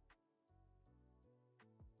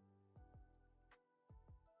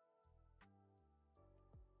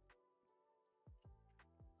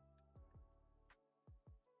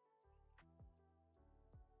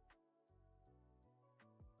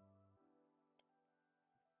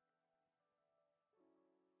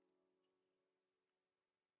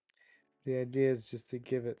 The idea is just to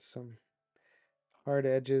give it some hard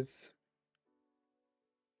edges,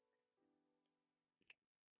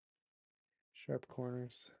 sharp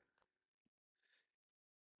corners.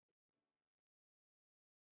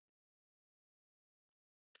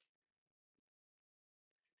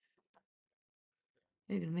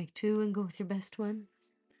 You're going to make 2 and go with your best one?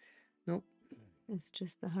 Nope. It's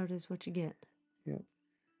just the hard is what you get. Yep.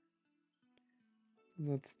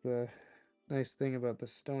 And that's the nice thing about the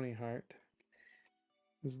stony heart,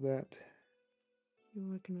 is that You're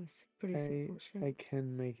working with pretty simple shapes. I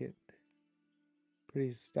can make it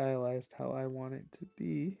pretty stylized how I want it to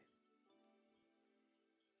be.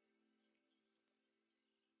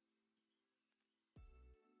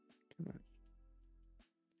 Come on.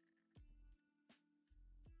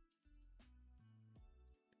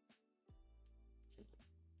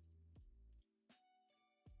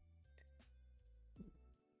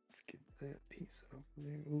 Let's get that piece off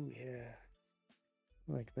there. Oh yeah.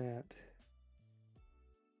 Like that.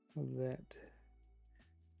 How that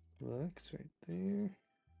looks right there.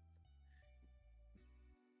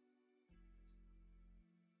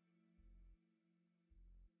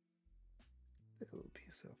 That little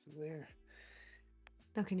piece off of there.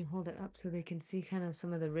 Now can you hold it up so they can see kind of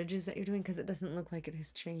some of the ridges that you're doing? Because it doesn't look like it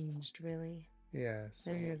has changed, really. Yeah.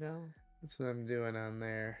 So There you go. that's what I'm doing on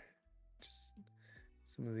there. Just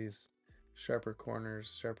some of these sharper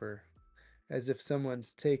corners, sharper, as if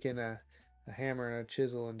someone's taken a hammer and a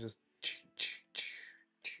chisel and just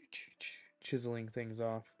chiseling things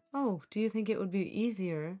off. Oh, do you think it would be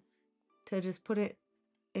easier to just put it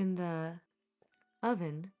in the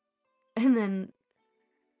oven and then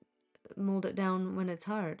mold it down when it's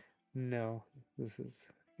hard? No, this is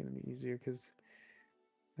going to be easier because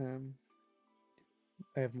I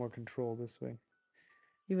have more control this way.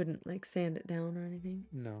 You wouldn't like sand it down or anything?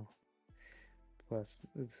 No. Plus,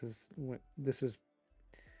 this is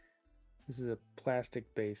a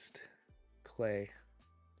plastic-based clay.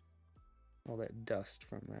 All that dust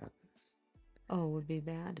from that Oh, would be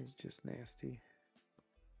bad. is just nasty.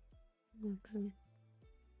 Okay.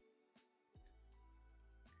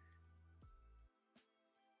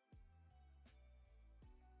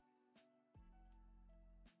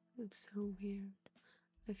 It's so weird.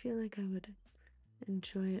 I feel like I would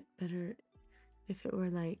enjoy it better if it were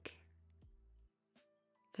like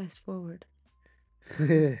fast forward.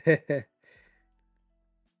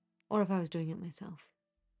 Or if I was doing it myself.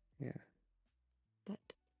 Yeah.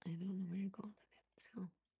 I don't know where you're going with it, so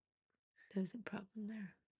there's a problem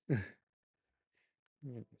there.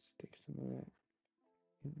 I'm gonna stick some of that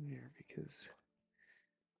in there because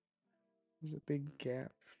there's a big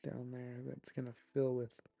gap down there that's gonna fill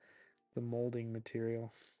with the molding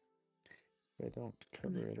material if I don't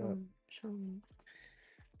cover it up. Show them.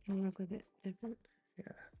 You work with it different.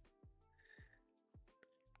 Yeah.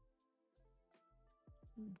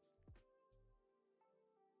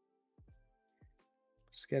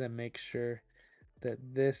 Just gotta make sure that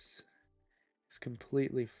this is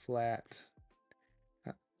completely flat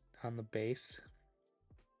on the base,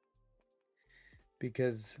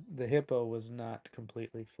 because the hippo was not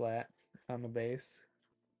completely flat on the base,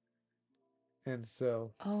 and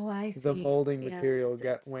so Oh, I see. the molding Yeah, material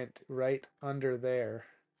went right under there,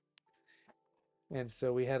 and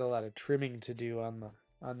so we had a lot of trimming to do on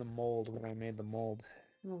the mold when I made the mold.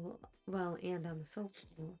 Well, and on the soap,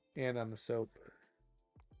 and on the soap,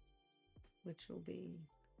 which will be,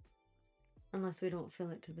 unless we don't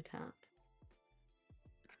fill it to the top,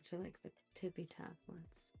 to like the tippy top where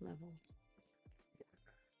it's level.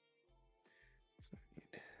 So I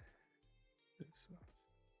need this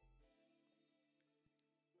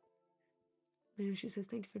one. She says,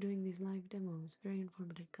 thank you for doing these live demos. Very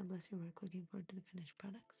informative. God bless your work. Looking forward to the finished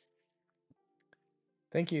products.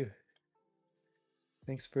 Thank you.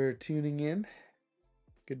 Thanks for tuning in.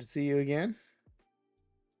 Good to see you again.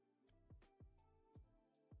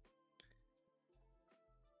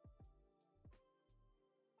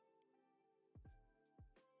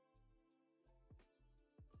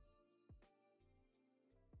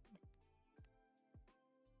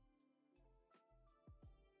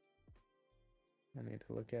 I need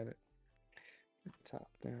to look at it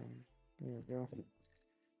top down. There we go.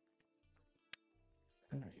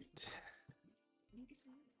 All right.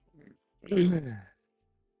 Do you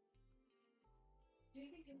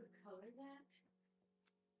think you would color that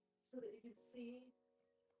so that you could see,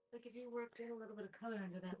 like if you worked in a little bit of color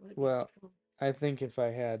under that? Would it Well, I think if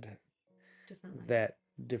I had different that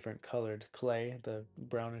different colored clay, the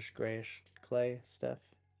brownish grayish clay stuff,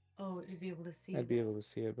 you'd be able to see. I'd be able to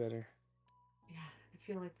see it better. Yeah, I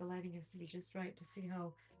feel like the lighting has to be just right to see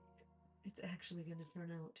how it's actually going to turn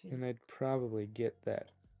out too. And I'd probably get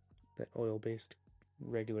that oil-based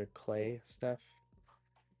regular clay stuff.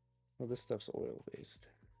 Well, this stuff's oil-based.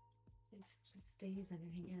 It just stays on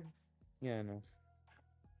your hands. Yeah, I know.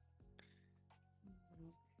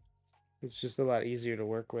 It's just a lot easier to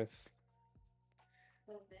work with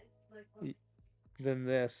than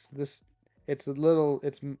this. It's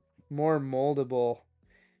more moldable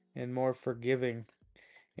and more forgiving,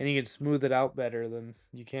 and you can smooth it out better than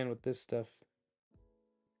you can with this stuff.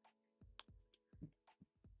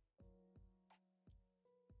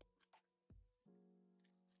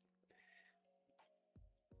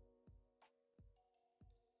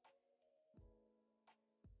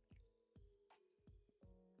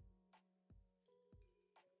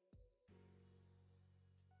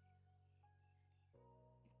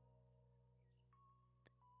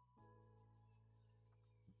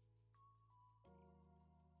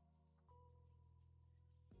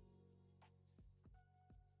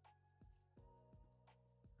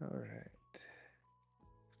 All right.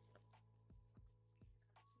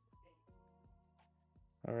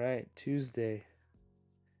 All right, Tuesday.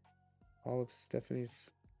 All of Stephanie's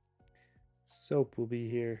soap will be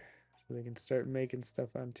here, so they can start making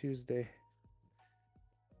stuff on Tuesday.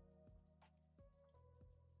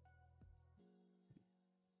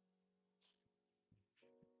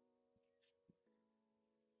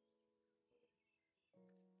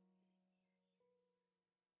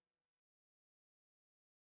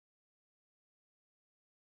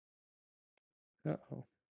 Uh-oh.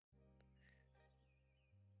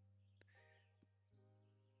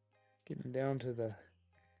 Getting down to the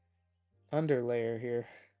under layer here.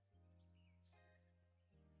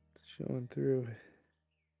 It's showing through.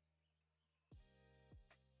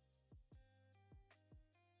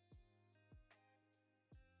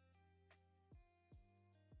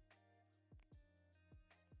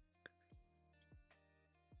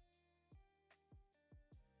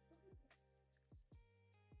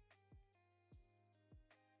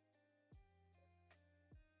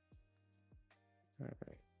 All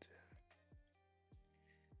right.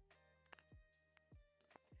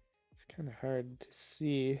 It's kind of hard to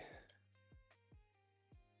see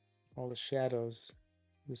all the shadows.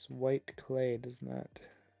 This white clay does not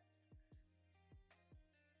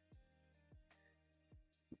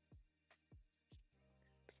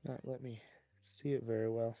let me see it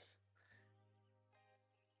very well.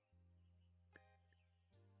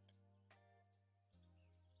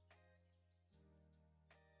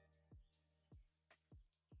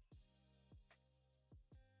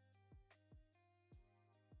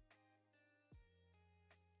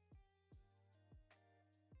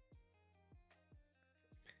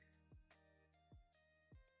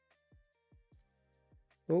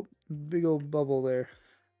 Oh, big old bubble there.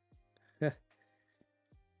 Let's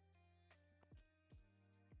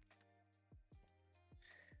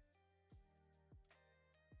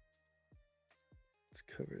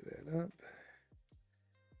cover that up.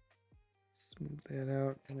 Smooth that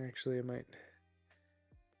out. And actually, I might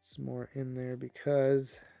some more in there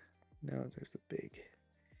because now there's a big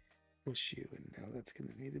issue, and now that's going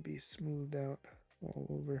to need to be smoothed out all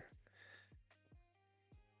over.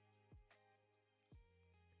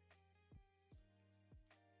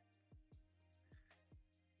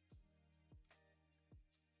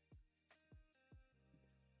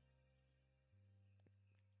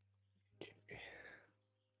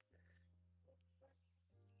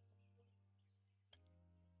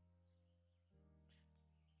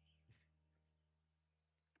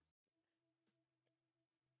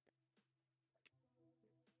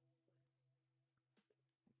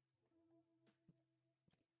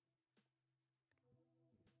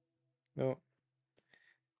 Oh,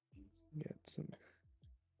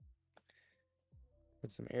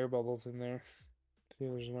 got some air bubbles in there. See,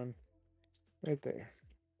 there's one right there.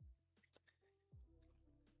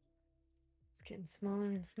 It's getting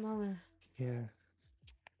smaller and smaller. Yeah.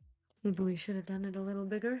 Maybe we should have done it a little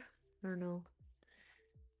bigger, or no?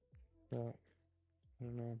 Well, I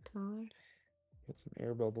don't know. Taller? Got some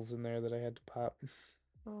air bubbles in there that I had to pop.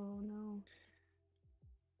 Oh no.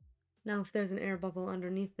 Now, if there's an air bubble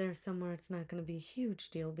underneath there somewhere, it's not going to be a huge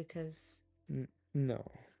deal because No.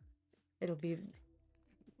 it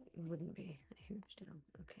wouldn't be a huge deal.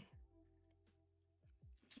 Okay.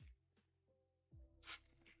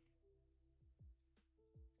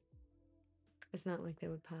 It's not like they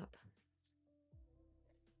would pop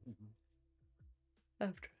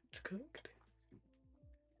after it's cooked.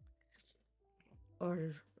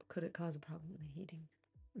 Or could it cause a problem in the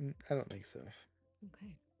heating? I don't think so.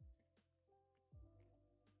 Okay.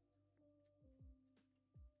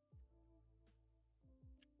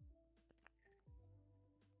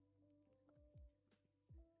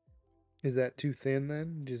 Is that too thin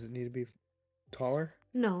then? Does it need to be taller?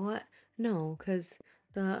 No, no, because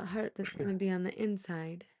the heart that's going to be on the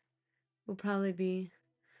inside will probably be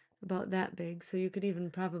about that big, so you could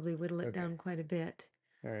even probably whittle it Okay. down quite a bit.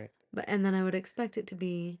 All right. And then I would expect it to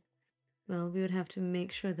be, well, we would have to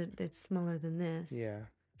make sure that it's smaller than this. Yeah.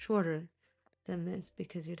 Shorter than this,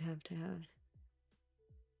 because you'd have to have,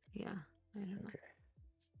 yeah, I don't know. Okay.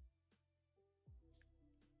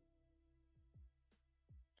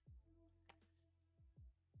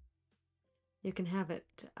 You can have it,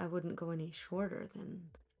 I wouldn't go any shorter than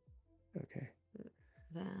Okay.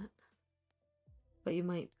 that. But you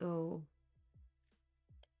might go,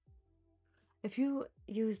 if you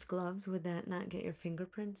used gloves, would that not get your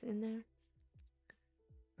fingerprints in there?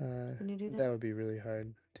 When you do that? That would be really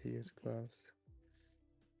hard to use gloves.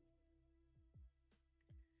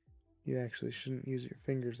 You actually shouldn't use your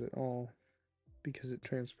fingers at all because it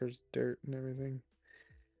transfers dirt and everything.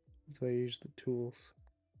 That's why I use the tools.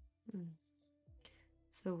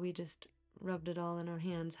 So we just rubbed it all in our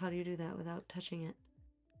hands. How do you do that without touching it?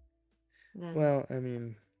 Then Well, I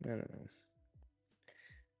mean, I don't know.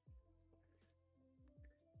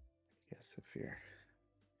 I guess if you're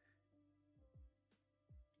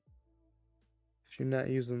not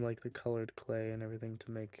using like the colored clay and everything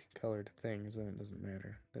to make colored things, then it doesn't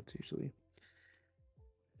matter. That's usually,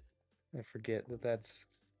 I forget that's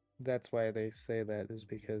why they say that, is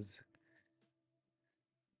because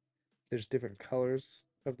there's different colors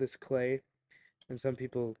of this clay, and some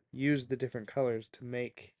people use the different colors to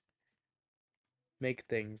make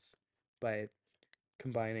things by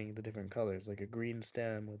combining the different colors, like a green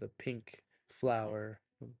stem with a pink flower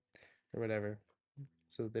or whatever,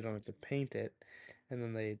 so that they don't have to paint it, and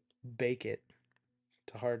then they bake it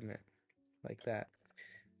to harden it like that.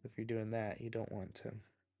 If you're doing that, you don't want to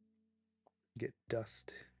get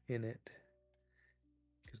dust in it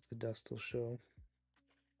because the dust will show.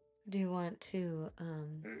 do you want to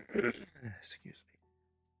Excuse me.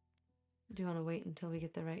 do you want to wait until we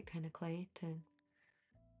get the right kind of clay to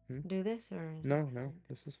Hmm? do this, or is No, it no, fine?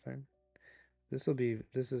 this is fine. This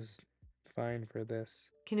is fine for this.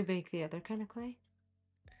 Can you bake the other kind of clay?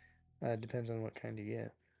 Depends on what kind you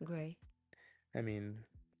get. Gray. I mean,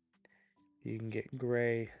 you can get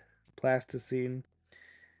gray plasticine,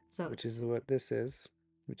 So which is what this is,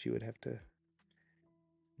 which you would have to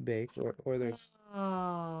bake, or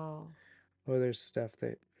there's stuff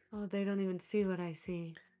that, oh, they don't even see what I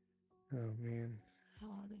see. oh man,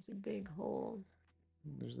 Oh, there's a big hole.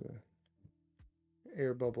 there's a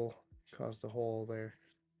air bubble caused a hole there.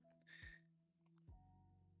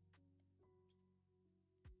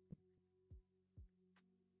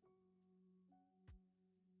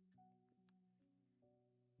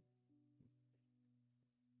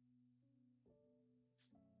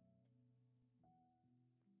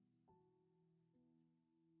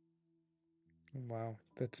 Wow,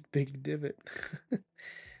 that's a big divot. Do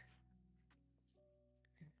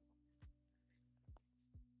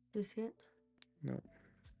you see it? No.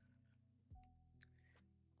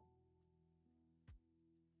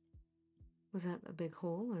 Was that a big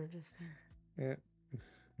hole or just a It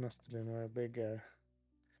must have been where a big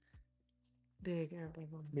big air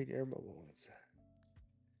bubble? big air bubble was.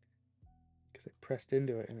 Because I pressed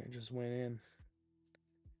into it and it just went in.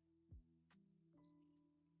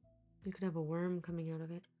 You could have a worm coming out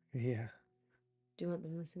of it. Yeah. Do you want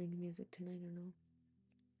them listening to music tonight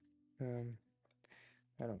or no?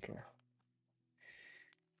 I don't care.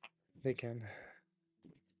 They can.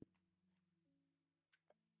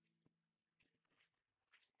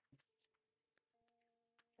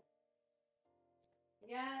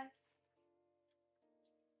 Yes.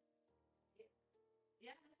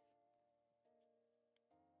 Yes.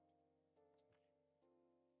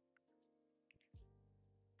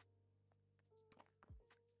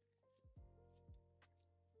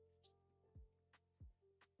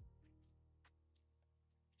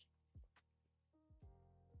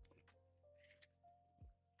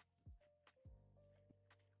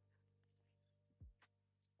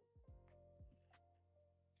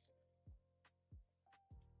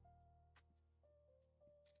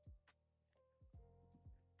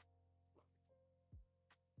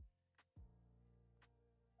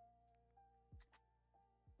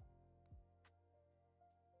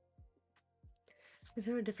 Is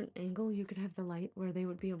there a different angle you could have the light where they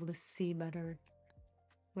would be able to see better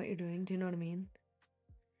what you're doing? Do you know what I mean?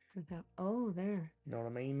 Without, oh, there. You know what I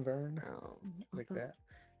mean, Vern? Like although- that.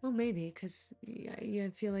 Well, maybe, because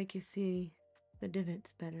you feel like you see the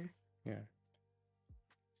divots better. Yeah.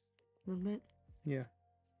 A little bit. Yeah.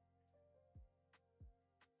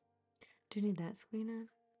 Do you need that screen on?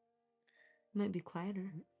 It might be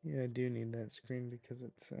quieter. Yeah, I do need that screen because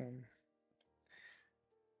it's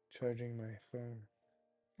charging my phone.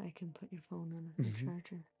 I can put your phone on a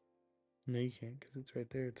charger. No, you can't because it's right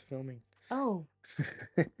there. It's filming. Oh.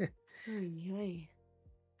 Oh, yay.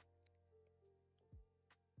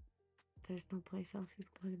 There's no place else you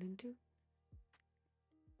can plug it into?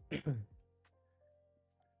 There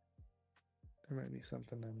might be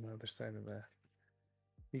something on the other side of that.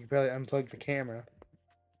 You could probably unplug the camera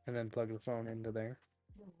and then plug the phone into there.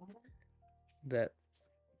 That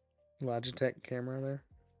Logitech camera there.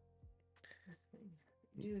 This thing.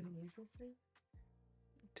 Do you even use this thing?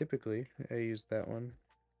 Typically, I use that one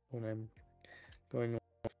when I'm going